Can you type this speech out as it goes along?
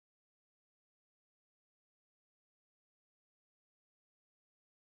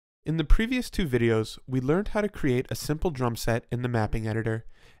In the previous two videos, we learned how to create a simple drum set in the mapping editor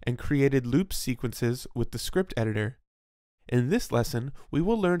and created loop sequences with the script editor. In this lesson, we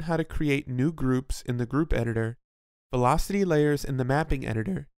will learn how to create new groups in the group editor, velocity layers in the mapping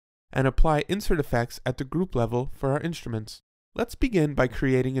editor, and apply insert effects at the group level for our instruments. Let's begin by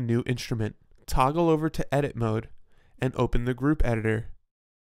creating a new instrument. Toggle over to Edit mode and open the group editor.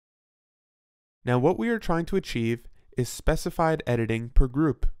 Now what we are trying to achieve is specified editing per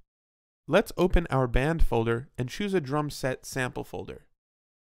group. Let's open our band folder and choose a drum set sample folder.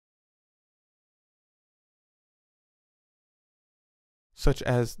 Such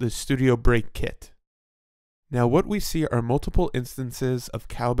as the Studio Break Kit. Now what we see are multiple instances of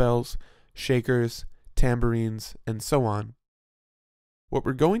cowbells, shakers, tambourines, and so on. What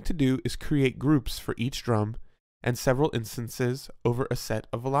we're going to do is create groups for each drum and several instances over a set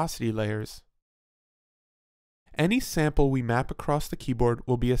of velocity layers. Any sample we map across the keyboard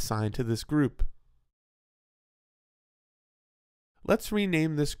will be assigned to this group. Let's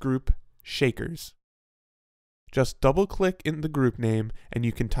rename this group Shakers. Just double-click in the group name and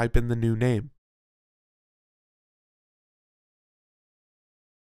you can type in the new name.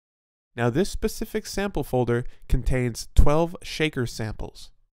 Now this specific sample folder contains 12 shaker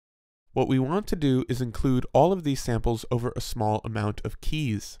samples. What we want to do is include all of these samples over a small amount of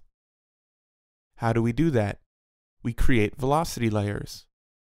keys. How do we do that? We create velocity layers.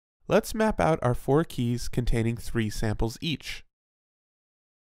 Let's map out our 4 keys containing 3 samples each.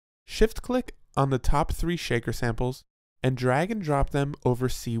 Shift-click on the top 3 shaker samples and drag and drop them over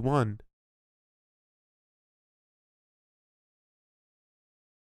C1.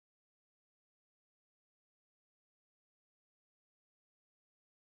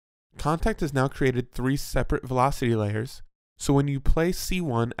 Kontakt has now created 3 separate velocity layers, so when you play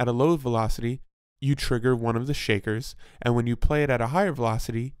C1 at a low velocity, you trigger one of the shakers, and when you play it at a higher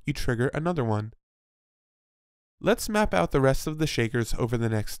velocity, you trigger another one. Let's map out the rest of the shakers over the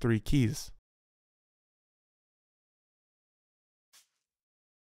next 3 keys.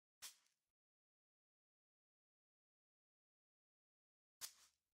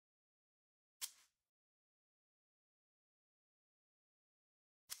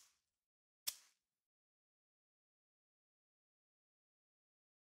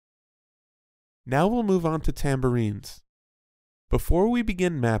 Now we'll move on to tambourines. Before we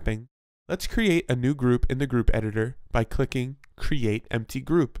begin mapping, let's create a new group in the group editor by clicking Create Empty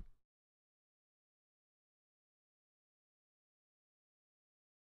Group.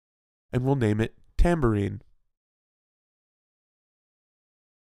 And we'll name it Tambourine.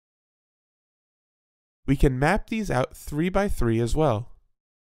 We can map these out 3 by 3 as well.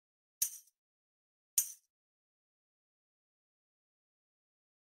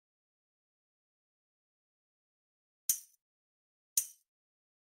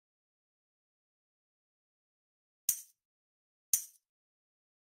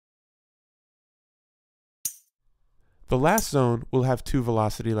 The last zone will have 2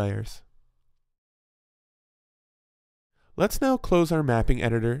 velocity layers. Let's now close our mapping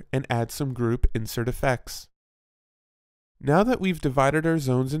editor and add some group insert effects. Now that we've divided our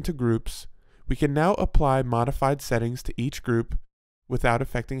zones into groups, we can now apply modified settings to each group without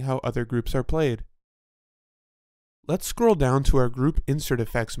affecting how other groups are played. Let's scroll down to our group insert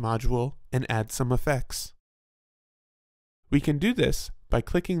effects module and add some effects. We can do this by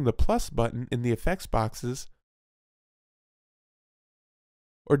clicking the plus button in the effects boxes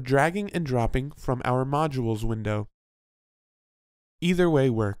or dragging and dropping from our modules window. Either way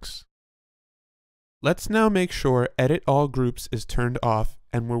works. Let's now make sure Edit All Groups is turned off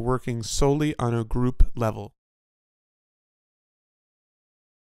and we're working solely on a group level.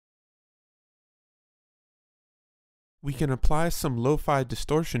 We can apply some lo-fi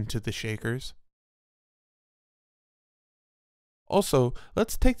distortion to the shakers. Also,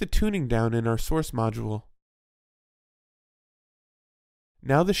 let's take the tuning down in our source module.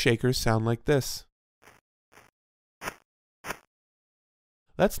 Now the shakers sound like this.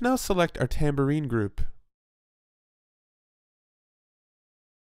 Let's now select our tambourine group.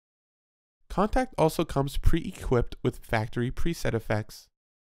 Kontakt also comes pre-equipped with factory preset effects.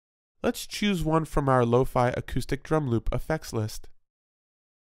 Let's choose one from our lo-fi acoustic drum loop effects list.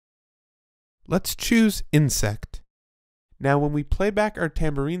 Let's choose Insect. Now when we play back our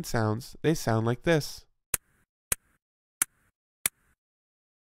tambourine sounds, they sound like this.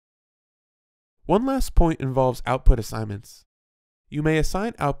 One last point involves output assignments. You may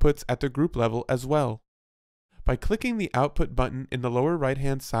assign outputs at the group level as well. By clicking the Output button in the lower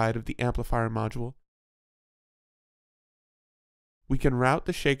right-hand side of the amplifier module, we can route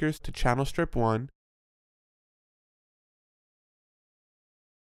the shakers to channel strip 1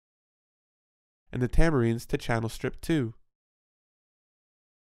 and the tamarines to channel strip 2.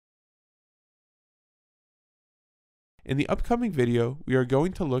 In the upcoming video, we are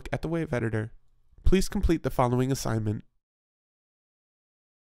going to look at the wave editor. Please complete the following assignment.